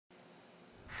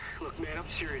Look, man, I'm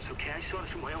serious, okay? I saw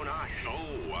this with my own eyes.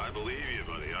 Oh, I believe you,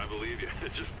 buddy. I believe you.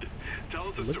 Just tell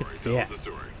us a story. Tell us a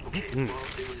story. Okay, well,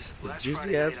 it was last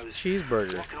Juicy ass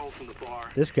cheeseburger. walking home from the bar.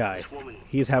 This guy, This woman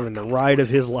he's having the ride of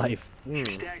his life. She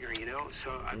was staggering, you know, so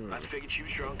I figured she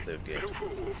was drunk. So good.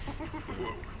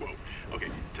 Whoa. Okay,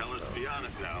 tell us, be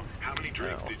honest now. How many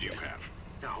drinks did you have?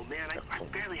 No, man, I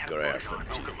barely had Good a ass buzz on.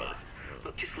 Oh, come on.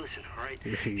 Look, just listen, all right?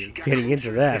 You're She got getting me into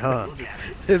that, huh? Look at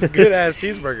it. It's a good ass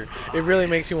cheeseburger. It really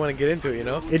makes you want to get into it, you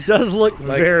know? It does look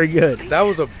Like- very good. That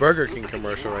was a Burger King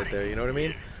commercial right there, you know what I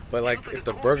mean? But like, if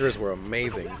the burgers were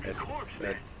amazing at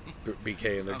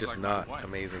BK, and they're just not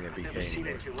amazing at BK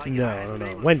anymore.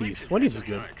 No. Wendy's is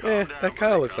good. Eh, that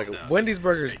kind of looks like it. Wendy's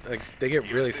burgers, like, they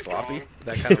get really sloppy.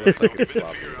 That kind of looks like it's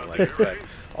sloppy. You know? Like, it's got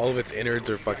all of its innards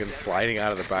are fucking sliding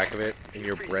out of the back of it, and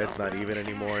your bread's not even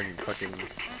anymore, and you fucking,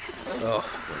 oh,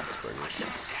 Wendy's burgers.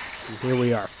 And here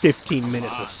we are, 15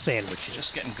 minutes of sandwiches.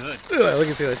 Just getting good. Ugh, look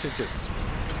and see that shit just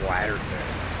splattered there.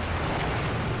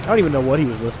 I don't even know what he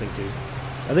was listening to.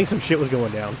 I think some shit was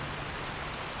going down.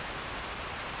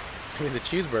 I mean, the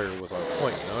cheeseburger was on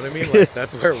point, you know what I mean? Like,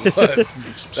 that's where it was.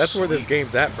 That's where this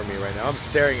game's at for me right now. I'm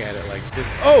staring at it like just,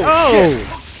 shit.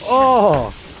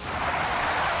 Oh!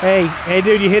 Hey,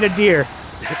 dude, you hit a deer.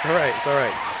 It's alright, it's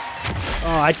alright.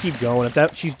 Oh, I keep going. If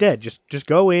that she's dead, just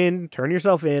go in, turn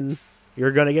yourself in.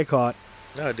 You're gonna get caught.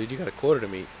 No, dude, you got a quota to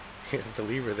meet. You have to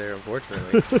leave her there,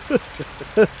 unfortunately.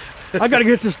 I gotta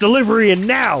get this delivery in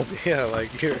now. Yeah, like,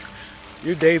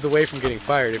 you're days away from getting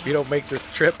fired. If you don't make this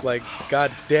trip, like,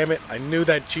 god damn it, I knew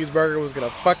that cheeseburger was gonna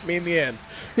fuck me in the end.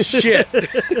 Shit.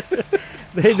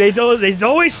 They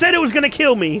always said it was gonna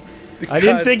kill me. I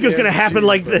didn't think it was gonna happen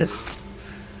like this.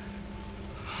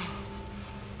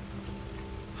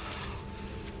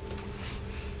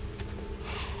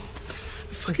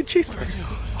 Fucking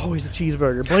cheeseburger. Always the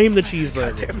cheeseburger. Blame the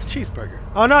cheeseburger. God damn the cheeseburger.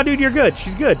 Oh no, dude, you're good.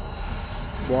 She's good.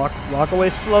 Walk away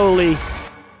slowly.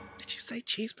 Did you say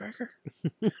cheeseburger?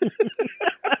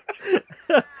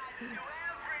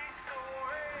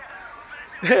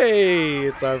 Hey,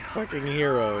 it's our fucking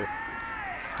hero.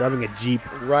 Driving a Jeep.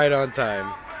 Right on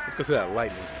time. Let's go through that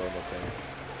lightning storm up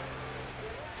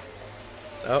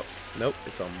there. Oh, nope,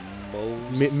 it's a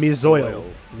Mizoil.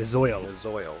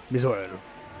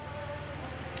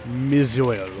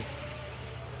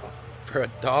 For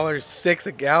 $1.06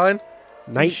 a gallon?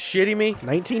 Are you shitting me?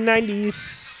 1990s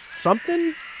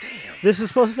something? Damn. This is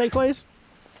supposed to take place?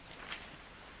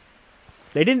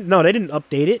 They didn't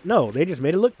update it. No, they just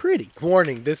made it look pretty.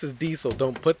 Warning, this is diesel.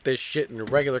 Don't put this shit in a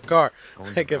regular car.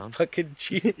 Like a fucking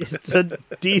Jeep. It's a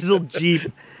diesel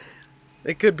Jeep.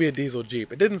 It could be a diesel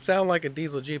Jeep. It didn't sound like a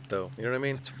diesel Jeep, though. You know what I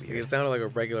mean? It sounded like a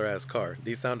regular-ass car.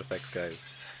 These sound effects guys,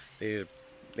 they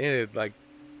need to, like,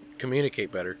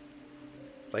 communicate better.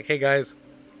 It's like, hey, guys,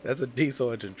 that's a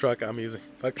diesel engine truck. I'm using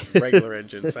fucking regular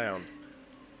engine sound.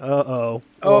 Uh-oh.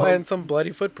 Oh, and some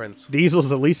bloody footprints. Diesel's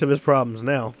the least of his problems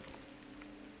now.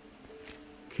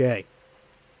 Okay.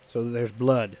 So there's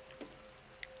blood.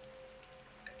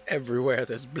 Everywhere.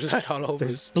 There's blood all over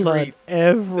the street. Blood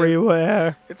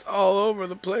everywhere. It's all over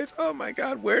the place. Oh, my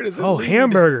God. Where does it lead?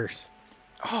 Hamburgers.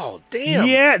 Oh, damn.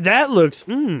 Yeah, that looks...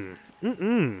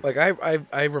 Like,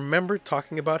 I remember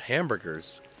talking about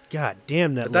hamburgers. God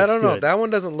damn, that looks I don't know. good. That one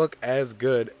doesn't look as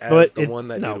good as the one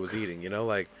that dude was eating, you know?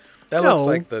 Like, that looks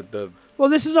like the... Well,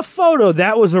 this is a photo.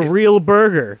 That was a real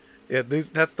burger. Yeah,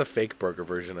 that's the fake burger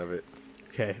version of it.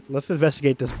 Okay, let's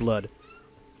investigate this blood.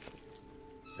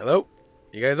 Hello?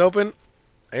 You guys open?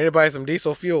 I need to buy some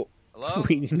diesel fuel. Hello?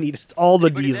 We need all the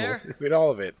Anybody diesel. there? We need all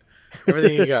of it.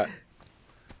 Everything you got.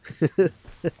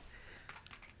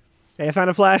 Hey, I found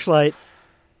a flashlight.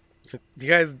 You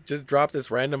guys just dropped this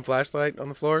random flashlight on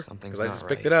the floor? Something's Because I not just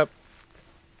picked right. it up.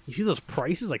 You see those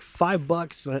prices? Like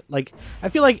 $5. Like, I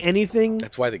feel like anything...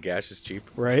 That's why the gas is cheap.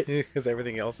 Right? Because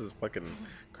everything else is fucking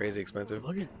crazy expensive.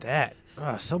 Look at that.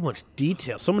 Ah, so much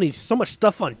detail. So much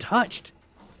stuff untouched.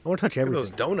 I want to touch Look at everything. those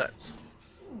donuts.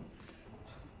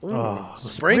 Ooh, Oh,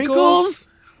 sprinkles?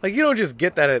 Like, you don't just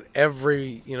get that at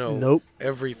every,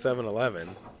 every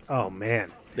 7-Eleven. Oh,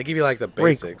 man. They give you, like, the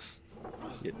basics.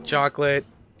 You get chocolate,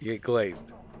 you get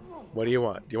glazed. What do you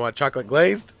want? Do you want chocolate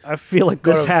glazed? I feel like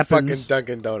Go this to happens. fucking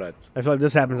Dunkin' Donuts. I feel like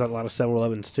this happens at a lot of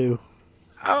 7-Elevens, too.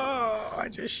 Oh, I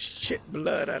just shit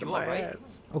blood out of my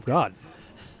ass. Oh, God.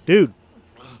 Dude.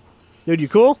 Dude, you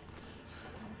cool?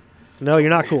 No, you're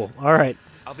not cool. All right.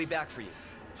 I'll be back for you.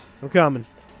 I'm coming.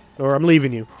 Or I'm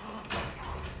leaving you.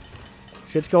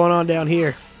 Shit's going on down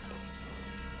here.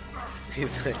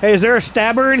 He's like, Hey, is there a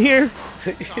stabber in here?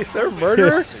 is there a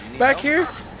murderer back here?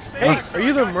 Hey, are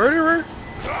you the murderer?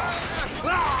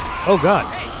 Oh, God.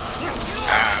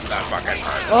 I'm not fucking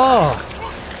murderer. Oh.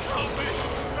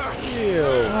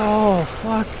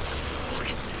 fuck?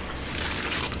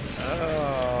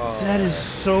 Oh. That is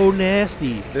so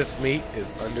nasty. This meat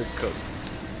is undercooked.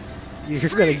 You're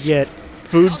just gonna get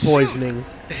food poisoning.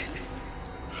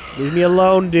 Leave me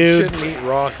alone, dude. You shouldn't eat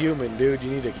raw human, dude.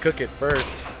 You need to cook it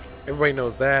first. Everybody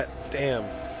knows that. Damn.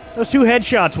 Those 2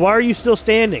 headshots. Why are you still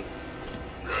standing?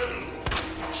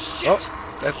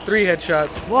 Oh, that's 3 headshots.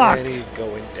 Fuck. And he's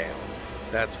going down.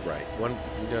 That's right. One,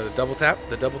 the double tap.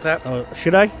 The double tap. Oh,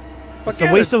 should I? Fuck It's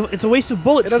yeah, a waste of. It's a waste of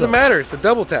bullets. It doesn't though. matter. It's the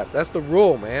double tap. That's the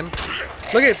rule, man.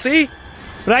 Look at see.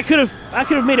 But I could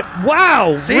have made it.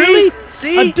 Wow, See? really?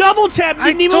 See? A double tap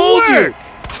didn't even told work. you.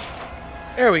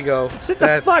 There we go. Sit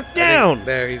the fuck down.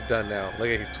 There, he's done now. Look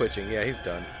at he's twitching. Yeah, he's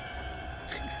done.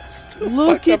 It's so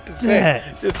Look fucked up at to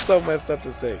that. say. It's so messed up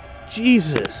to say.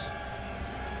 Jesus.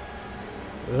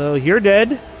 Well, you're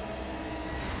dead.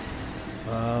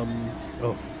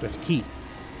 Oh, there's a key.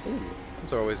 Ooh,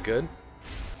 those are always good.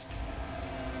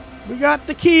 We got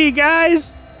the key, guys.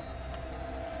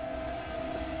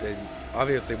 They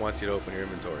obviously want you to open your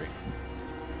inventory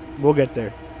We'll get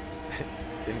there.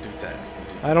 in due time.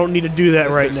 I don't need to do that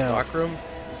Is right there now. stock room,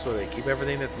 so they keep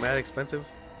everything that's mad expensive.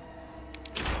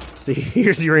 See,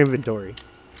 here's your inventory.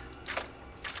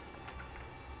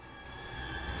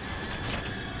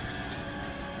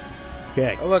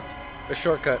 Okay. Oh look, a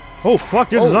shortcut. Oh fuck,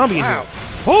 there's a zombie in wow. here.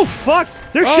 Oh fuck,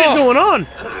 there's shit Oh. going on.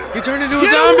 He turned into a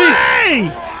Get zombie.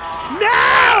 away! No!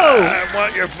 I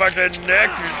want your fucking neck.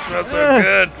 You smell so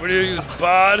good. What do you use,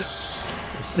 bod?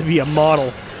 It's to be a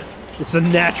model. It's a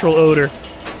natural odor.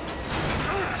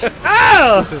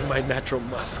 Ow! This is my natural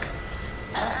musk.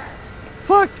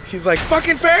 Fuck! He's like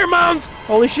fucking pheromones.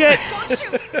 Holy shit!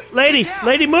 Lady,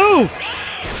 move!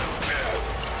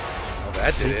 Oh,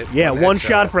 that did it. Yeah, one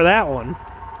shot for that one.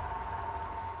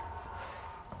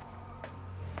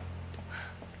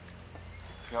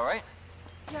 You alright?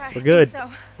 Yeah, I We're good.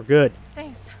 think so. We're good.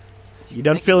 Thanks. You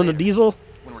done Thank you filling the later. diesel?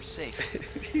 When we're safe.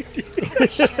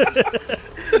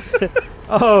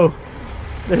 Oh,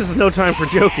 this is no time for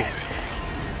joking.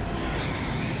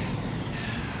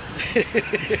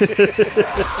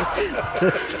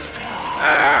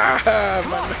 Ah,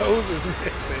 my nose is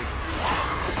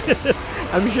missing.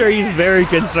 I'm sure he's very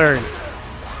concerned.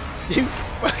 You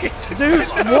fucking Dude,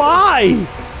 why?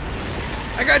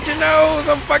 I got your nose.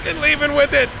 I'm fucking leaving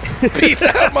with it. Peace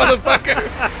out, motherfucker.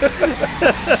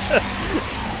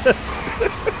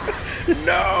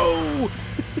 No.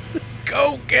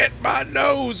 Go get my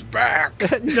nose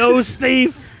back. Nose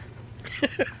thief.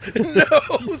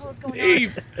 Nose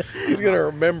thief. He's gonna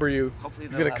remember you. Hopefully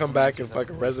He's they'll gonna have come some back in answers on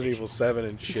fucking Resident Evil 7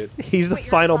 and shit. He's the Wait,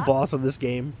 you're final a cop? boss of this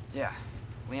game. Yeah.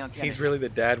 Leon Kennedy. He's really the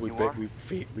dad we You beat. are?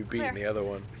 We beat in the other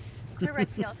one. Clear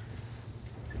Redfield.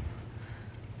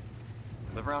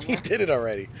 Live around He here? did it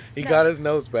already. He No. got his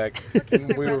nose back, and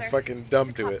your we were brother. fucking dumb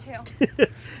He's to a it. cop, too.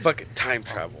 Fucking time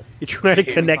travel. You're trying to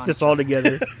Okay, connect fine. this all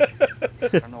together. I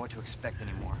don't know what to expect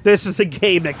anymore. This is the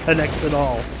game that connects it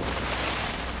all.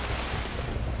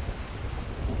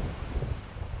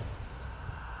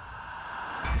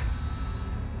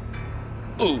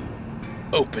 Ooh,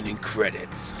 opening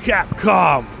credits.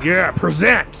 Capcom, yeah,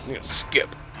 presents. I'm gonna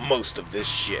skip most of this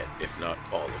shit, if not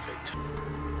all of it.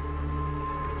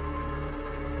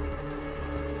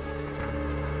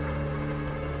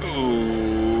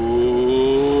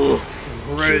 Ooh,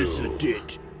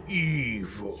 Resident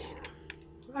Evil.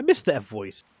 I missed that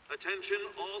voice. Attention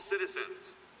all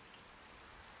citizens.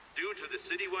 Due to the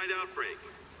citywide outbreak,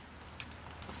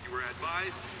 you were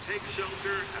advised to take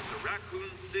shelter at the Raccoon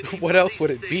City what else would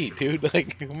Police it be, Station. dude?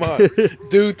 Like, come on.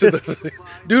 Due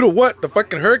to what? The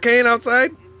fucking hurricane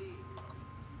outside?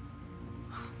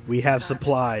 We have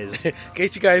supplies. In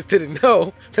case you guys didn't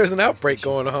know, there's an outbreak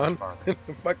going on.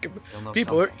 Fucking They'll know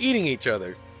people are something. eating each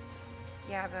other.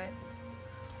 Yeah, but...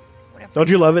 what if Don't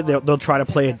you we love it? want They'll try to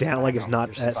play it business down like it's around not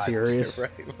us? that serious.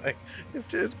 Right? Like, it's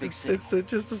just Big it's city.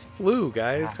 just this flu,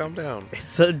 guys. Calm down.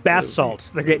 It's the bath salts.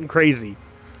 They're getting crazy.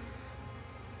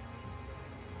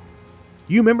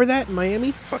 You remember that in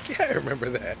Miami? Fuck yeah, I remember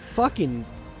that. Fucking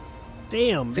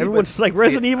damn. See, Everyone's but- like, see,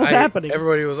 Resident Evil's happening.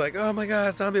 Everybody was like, "Oh my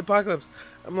god, zombie apocalypse!"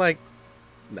 I'm like,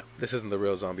 "No, this isn't the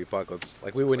real zombie apocalypse.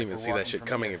 Like, we wouldn't like even we're see that walking shit from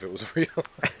coming here. if it was real."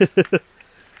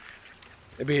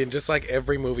 It'd be just like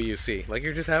every movie you see. Like,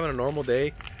 you're just having a normal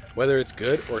day, whether it's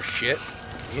good or shit.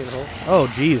 You know, Oh,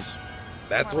 jeez.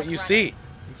 that's More what like you running. see.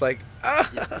 It's like, Yeah,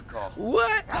 good call.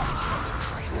 what?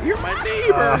 You're my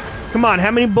neighbor. Come on, how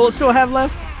many bullets do I have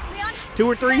left? Leon, 2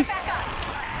 or 3? back up.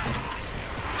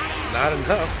 Not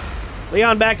enough.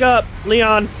 Leon, back up.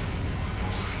 Leon.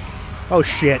 Oh,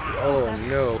 shit. Oh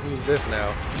no, who's this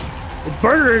now? It's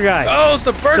Burger Guy. Oh, it's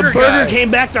the burger the burger guy. came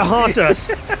back to haunt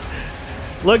us.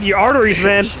 Look, your arteries,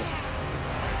 man.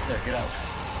 there, get out.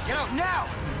 Get out now!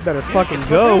 Better fucking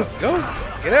go. Go.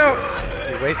 Get out.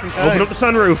 You're wasting time. Open up the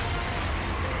sunroof.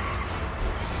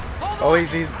 Oh,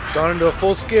 he's gone into a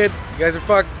full skid. You guys are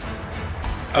fucked.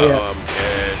 Oh, Yeah. I'm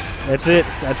dead. That's it.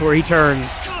 That's where he turns.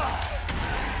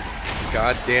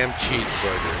 Goddamn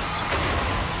cheeseburgers.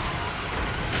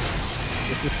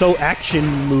 It's just so action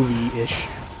movie-ish.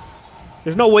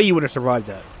 There's no way you would have survived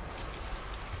that.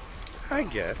 I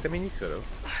guess. I mean, you could have.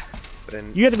 But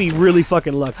then You had to be really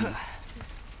fucking lucky.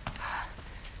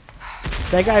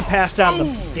 That guy passed out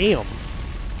in the... Damn.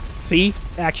 See?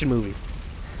 Action movie.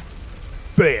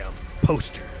 Bam.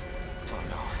 Poster.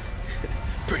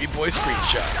 pretty boy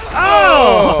screenshot.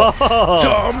 Oh!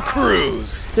 Tom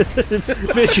Cruise.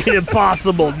 Mission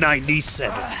Impossible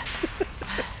 97.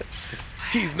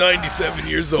 He's 97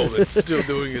 years old and still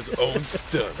doing his own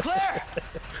stunts.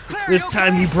 This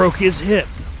time he broke his hip.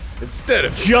 Instead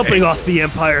of Jumping off the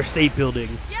Empire State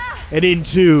Building. And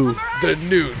into... the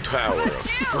new Tower of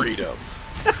Freedom.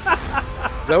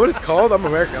 Is that what it's called? I'm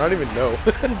American. I don't even know.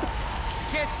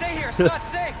 Can't stay here. It's not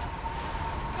safe.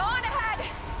 Go on ahead.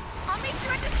 I'll meet you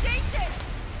at the station.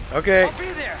 Okay. I'll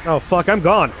be there. Oh, fuck, I'm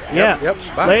gone. Yeah. Yep.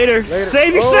 Bye. Later. Later.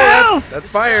 Save Oh, yourself!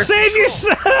 that's fire. Save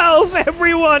yourself,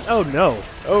 everyone! Oh, no.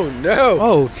 Oh, no.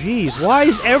 Oh, jeez. Why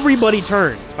is everybody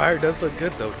turned? This fire does look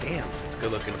good, though. Damn. It's a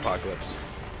good-looking apocalypse.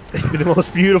 It's been the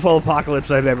most beautiful apocalypse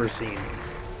I've ever seen.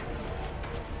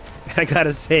 I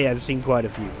gotta say, I've seen quite a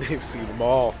few. You've seen them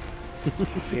all.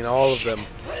 Seen all of them.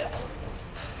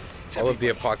 All of the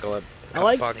apocalypse. I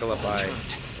like-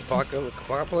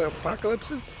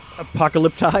 Apocalypses?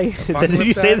 Apocalypti? Did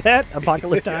you say that?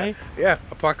 Apocalypti? Yeah,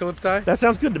 apocalypti. That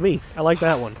sounds good to me. I like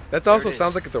that one. That also it is.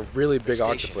 sounds like it's a really big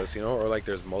Station. octopus, you know? Or like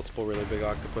there's multiple really big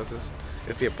octopuses.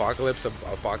 It's the apocalypse of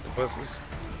octopuses.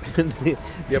 The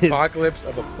apocalypse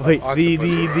of Wait,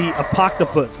 octopuses. the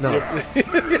apoctopus. No.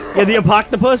 Yeah, the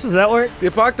apoctopus, is that word?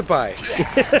 The apoctopi.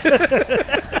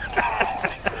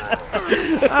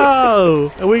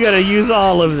 Oh, and we gotta use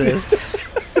all of this.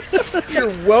 You're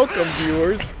welcome,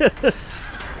 viewers.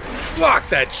 Block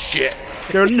that shit.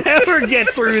 They'll never get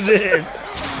through this.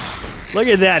 Look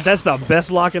at that. That's the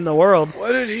best lock in the world.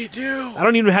 What did he do? I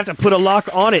don't even have to put a lock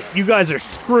on it. You guys are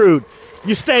screwed.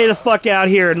 You stay the fuck out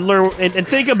here and learn and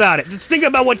think about it. Just think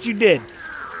about what you did.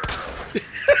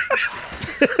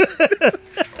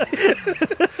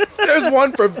 There's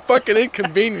one for fucking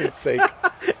inconvenience sake.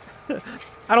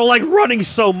 I don't like running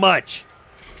so much.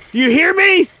 You hear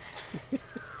me?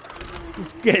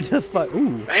 Let's get the fuck.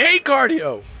 Ooh. I hate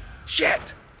cardio.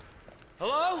 Shit.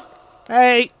 Hello?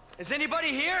 Hey. Is anybody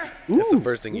here? That's the Ooh.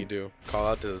 first thing you do. Call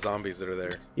out to the zombies that are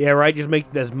there. Yeah, right. Just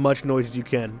make as much noise as you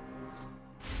can.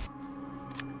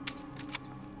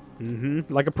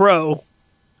 Like a pro.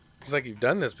 It's like you've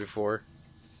done this before.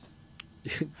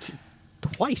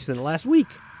 Twice in the last week.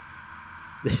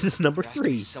 This is number There has to be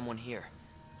 3. someone here.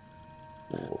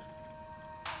 Oh.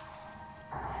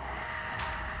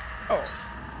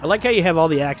 I like how you have all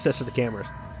the access to the cameras.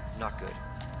 Not good.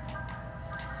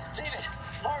 David,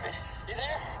 Marvin, you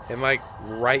there? And like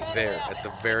right there at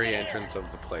the very entrance of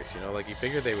the place, you know, like you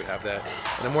figured they would have that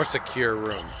in a more secure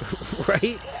room.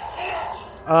 Right?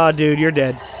 Oh, dude, you're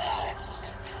dead.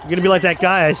 You're gonna be like that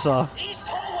guy I saw. East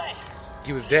hallway.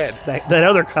 He was dead. That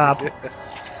other cop.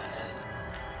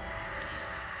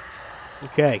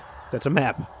 Okay, that's a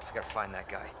map. I gotta find that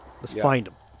guy. Let's Yeah. find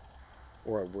him.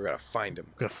 Or we're gonna find him.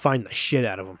 We're gonna find the shit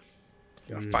out of him.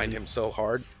 We're gonna find him so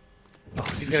hard.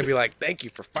 He's gonna be like, "Thank you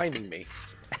for finding me.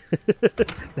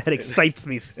 That excites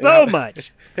me so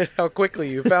much. How quickly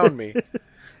you found me.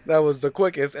 That was the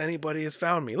quickest anybody has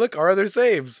found me. Look, our other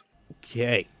saves."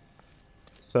 Okay.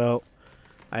 So,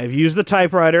 I've used the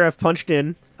typewriter. I've punched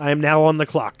in. I am now on the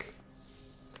clock.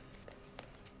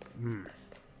 I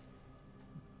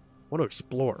want to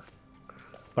explore.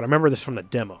 But I remember this from the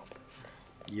demo.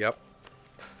 Yep.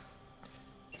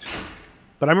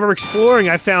 But I remember exploring,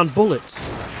 I found bullets.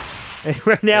 And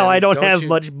right now, And I don't don't have you-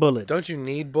 much bullets. Don't you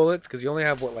need bullets? Because you only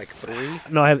have, what, like 3?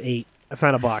 No, I have 8. I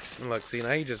found a box. And look, see,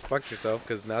 now you just fucked yourself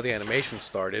because now the animation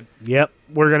started. Yep,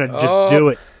 we're going to just do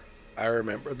it. I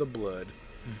remember the blood.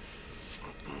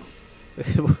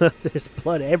 There's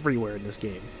blood everywhere in this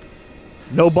game.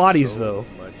 No bodies, So though.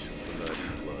 much blood.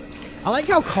 I like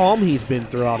how calm he's been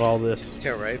throughout all this.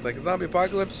 Yeah, right? It's like a zombie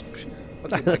apocalypse. Psh,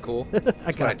 okay, my cool. I That's what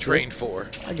I got trained this. for.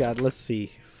 I got it. Let's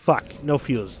see. Fuck, no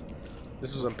fuse.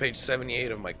 This was on page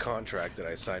 78 of my contract that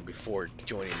I signed before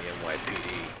joining the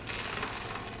NYPD.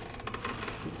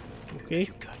 Okay.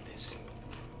 You got this.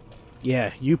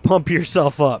 Yeah, you pump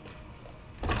yourself up.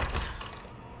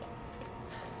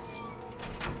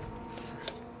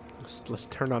 Let's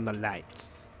turn on the lights.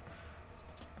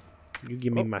 You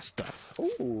give me my stuff.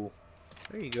 Ooh.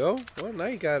 There you go. Well, now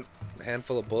you got a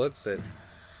handful of bullets that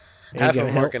Ain't half of gonna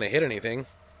them help. aren't going to hit anything.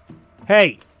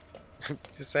 Hey,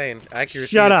 Just saying,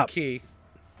 accuracy Shut is up. key.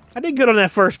 I did good on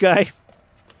that first guy.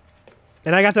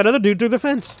 And I got that other dude through the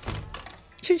fence.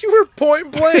 You were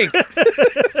point blank.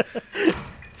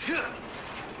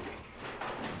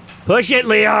 Push it,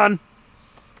 Leon!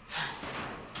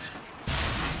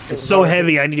 It's so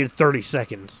heavy, I needed 30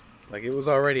 seconds. Like, it was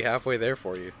already halfway there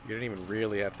for you. You didn't even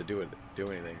really have to do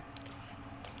anything.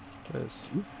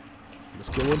 Let's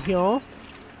go in here.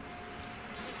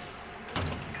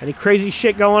 Any crazy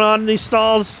shit going on in these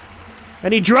stalls?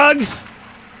 Any drugs?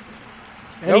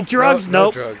 Any Nope, drugs? no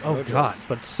Nope. drugs, Oh, no God. drugs.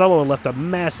 But someone left a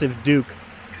massive duke.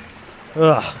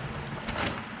 Ugh.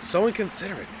 So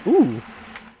inconsiderate. Ooh.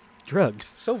 Drugs.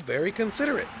 So very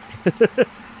considerate.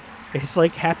 It's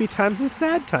like happy times with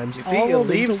sad times. You see, all you rolled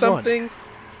leave into something,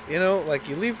 you know, like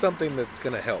you leave something that's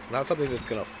going to help, not something that's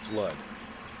going to flood. one.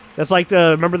 That's like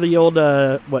remember the old,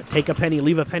 take a penny,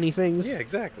 leave a penny things? Yeah,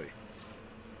 exactly.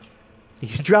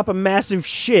 You drop a massive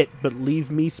shit, but leave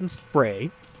me some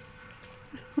spray.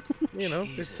 You know,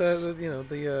 it's, you know,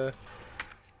 the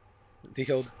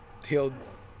old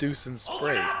deuce and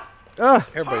spray. Ugh,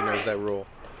 Everybody knows that rule.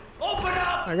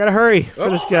 I gotta hurry for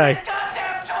this guy.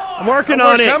 I'm working Oh,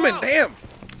 on we're it. coming, damn.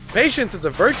 Patience is a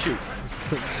virtue.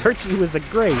 Virtue with the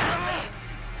grace.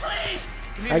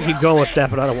 I keep going with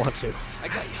that, but I don't want to. I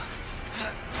got you.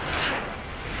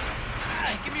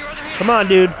 Give me your other hand. Come on,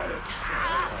 dude.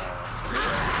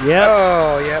 Yep,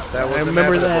 Oh, yep, that was I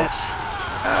remember inevitable. that.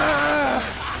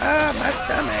 My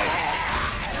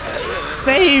stomach.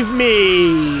 Save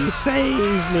me!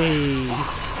 Save me!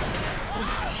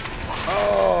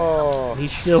 Oh,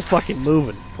 He's still fucking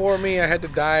moving. poor me. I had to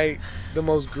die the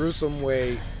most gruesome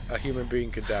way a human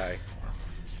being could die.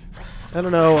 I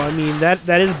don't know. I mean, that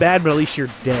is bad, but at least you're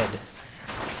dead.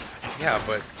 Yeah,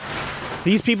 but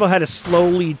These people had to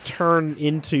slowly turn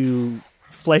into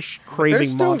flesh-craving they're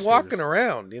still monsters. walking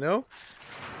around, you know?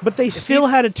 But they still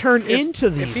had to turn into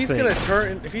these If he's things. gonna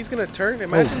turn,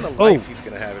 imagine the Oh. life he's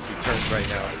gonna have if he turns right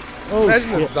now. Oh,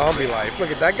 Imagine the shit. zombie life. Look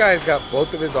at that guy's got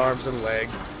both of his arms and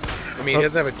legs. I mean, he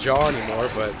doesn't have a jaw anymore,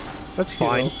 but That's you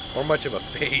fine. know, or much of a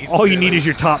face. All you need really. is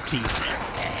your top teeth.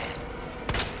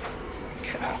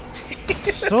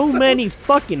 So many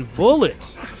fucking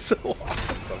bullets. So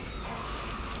awesome.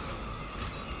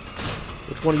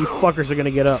 Which one of you fuckers are gonna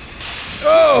get up?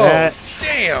 Oh, That-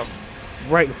 damn!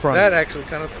 Right in front That of you. actually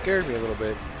kind of scared me a little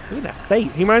bit. Look at that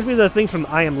face. He reminds me of the things from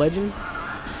I Am Legend.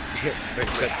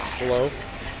 Except slow.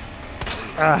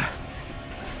 Ah.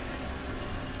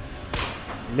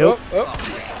 Nope. Oh.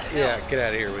 Yeah, get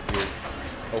out of here with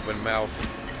your open mouth.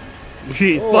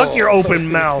 Fuck your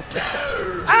open mouth.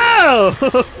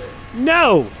 Oh!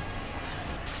 No!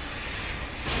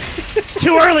 It's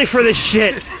too early for this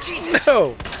shit. Jesus,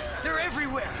 No! they're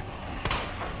everywhere.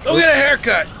 Go get a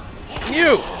haircut!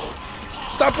 You!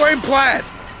 Stop wearing plaid!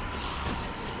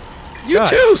 You God,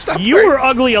 too! Stop You wearing... were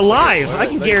ugly alive. I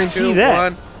can Three, guarantee two,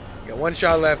 that. One. Got one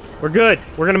shot left. We're good.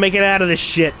 We're gonna make it out of this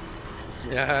shit.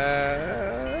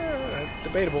 That's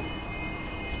debatable.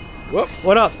 Whoop.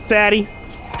 What up, fatty?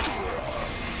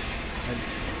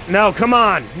 No, come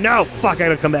on. No, fuck, I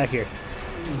gotta come back here.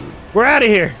 We're out of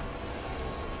here.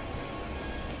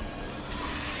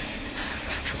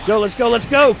 Let's go, let's go, let's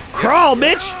go. Crawl,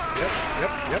 bitch.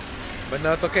 Yep. But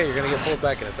no, it's okay. You're gonna get pulled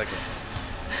back in a second.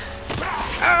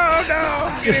 Oh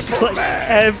no! I'm getting pulled Like,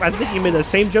 back. I think you made the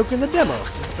same joke in the demo.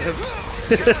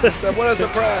 What a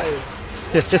surprise!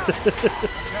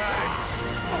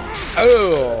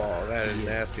 Oh, that is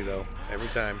nasty though. Every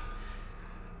time.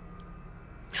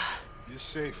 You're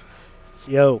safe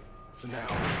Yo, for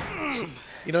now.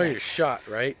 You know you're shot,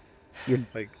 right? you're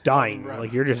Like dying.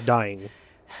 Like, you're just dying.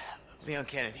 Leon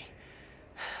Kennedy.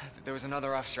 There was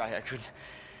another off strike. I couldn't.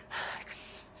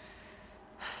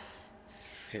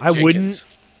 hit I wouldn't.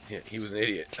 Yeah, he was an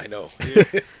idiot. I know.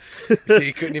 You see,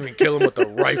 he couldn't even kill him with a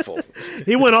rifle.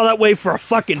 He went all that way for a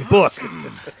fucking book.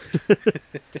 I'm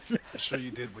sure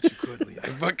you did what you could, I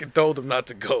Leon. fucking told him not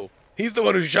to go. He's the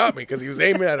one who shot me because he was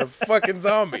aiming at a fucking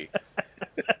zombie.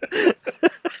 Does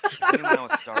anyone know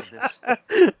what started this?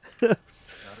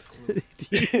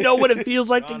 You know what it feels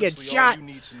like to get Honestly, all shot? you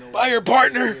need to know By is your that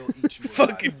partner, they'll eat you alive.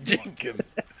 fucking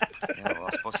Jenkins. Yeah, well, I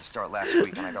was supposed to start last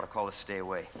week, and I got a call to stay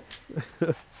away.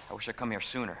 I wish I'd come here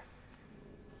sooner.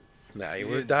 Nah, he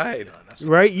would have died. Leon, that's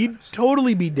Right? You'd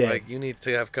totally be dead. Like, you need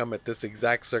to have come at this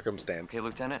exact circumstance Okay,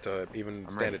 Lieutenant? to even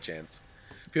I'm stand ready. a chance.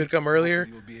 If you had come earlier,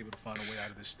 You'll be able to find a way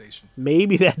out of this station.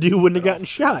 Maybe that dude wouldn't have gotten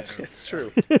shot. it's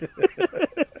true.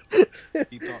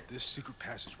 He thought this secret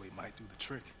passageway might do the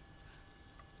trick.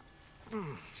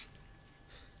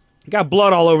 You got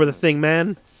blood all over the thing,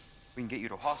 man. We can get you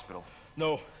to a hospital.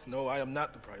 No, I am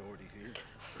not the priority here.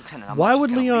 Lieutenant, I'm Why not just would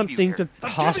gonna Leon leave you think here. that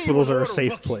hospitals are a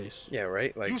safe place? Yeah,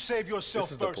 right? Like, You save yourself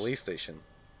this is the first. police station.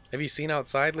 Have you seen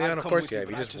outside, Leon? I'd Of come course with you you, have.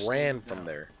 You but I just just ran stayed from now.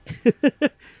 there.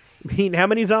 I mean, how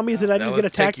many zombies did I Now just get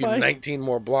let's attacked take you by? 19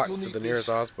 more blocks You'll to need the nearest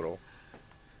this. hospital. I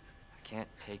can't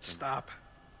take him. Stop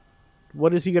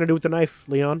What is he gonna do with the knife,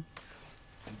 Leon?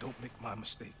 and don't make my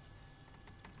mistake.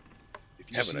 If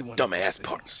you Having see a one dumbass of those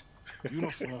part. things,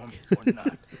 uniform or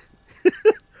not, you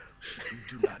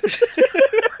do not hesitate.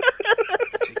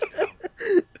 Take it out,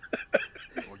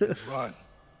 or you run.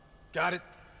 Got it?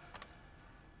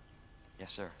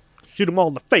 Yes, sir. Shoot them all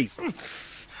in the face.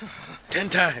 10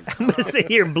 times. I'm gonna sit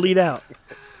here and bleed out.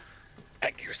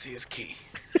 Accuracy is key.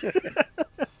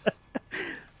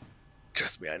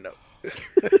 Trust me, I know.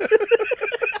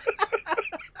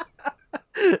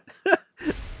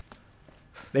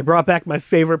 They brought back my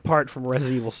favorite part from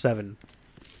Resident Evil 7.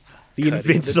 The Cutting the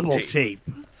invincible tape. tape.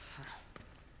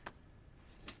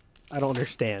 I don't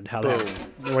understand how Boom.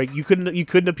 that. Like you couldn't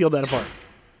have peeled that apart.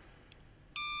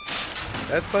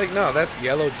 That's like, no, that's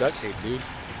yellow duct tape, dude.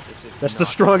 This is That's the not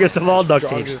strongest of all duct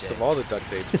tape. Strongest of all the duct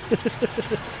tape.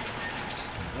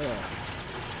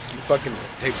 You fucking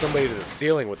tape somebody to the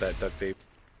ceiling with that duct tape.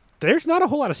 There's not a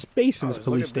whole lot of space in Oh, this look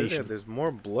police at this. Yeah, station. there's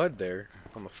more blood there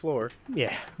on the floor.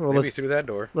 Yeah. Well, Maybe through that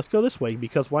door. let's go this way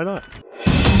because why not?